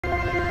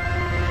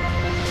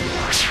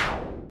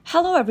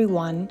Hello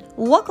everyone,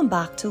 welcome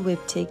back to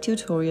Webtech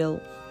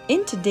Tutorial.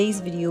 In today's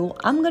video,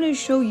 I'm going to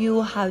show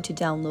you how to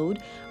download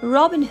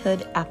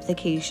Robinhood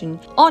application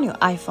on your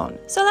iPhone.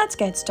 So let's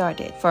get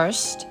started.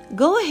 First,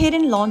 go ahead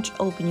and launch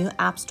Open your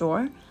App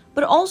Store,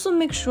 but also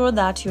make sure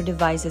that your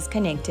device is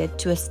connected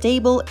to a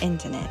stable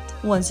internet.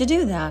 Once you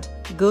do that,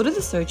 go to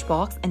the search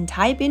box and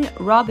type in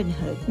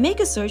Robinhood. Make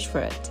a search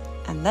for it.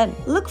 And then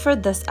look for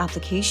this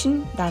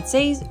application that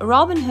says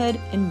Robinhood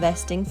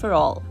Investing for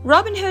All.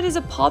 Robinhood is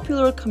a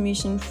popular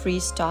commission-free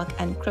stock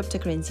and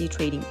cryptocurrency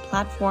trading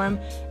platform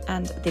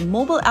and the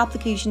mobile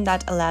application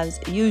that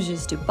allows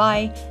users to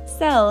buy,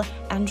 sell,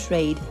 and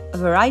trade a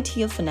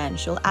variety of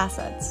financial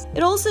assets.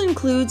 It also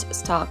includes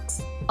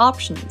stocks,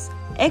 options,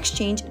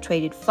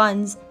 exchange-traded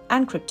funds,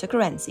 and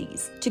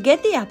cryptocurrencies. To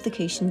get the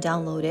application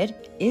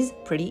downloaded is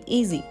pretty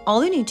easy.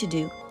 All you need to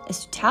do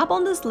is to tap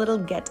on this little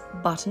Get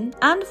button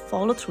and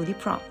follow through the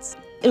prompts.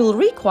 It will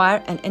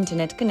require an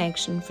internet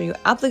connection for your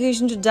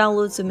application to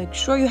download, so make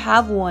sure you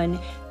have one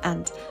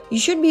and you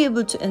should be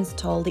able to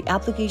install the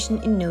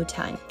application in no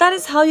time. That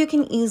is how you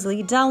can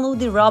easily download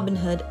the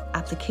Robinhood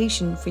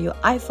application for your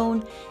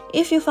iPhone.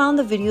 If you found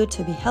the video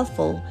to be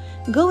helpful,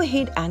 go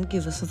ahead and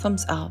give us a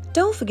thumbs up.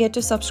 Don't forget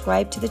to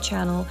subscribe to the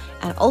channel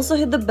and also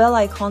hit the bell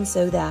icon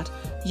so that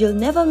you'll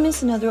never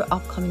miss another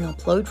upcoming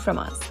upload from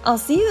us. I'll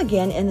see you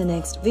again in the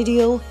next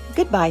video.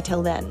 Goodbye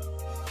till then.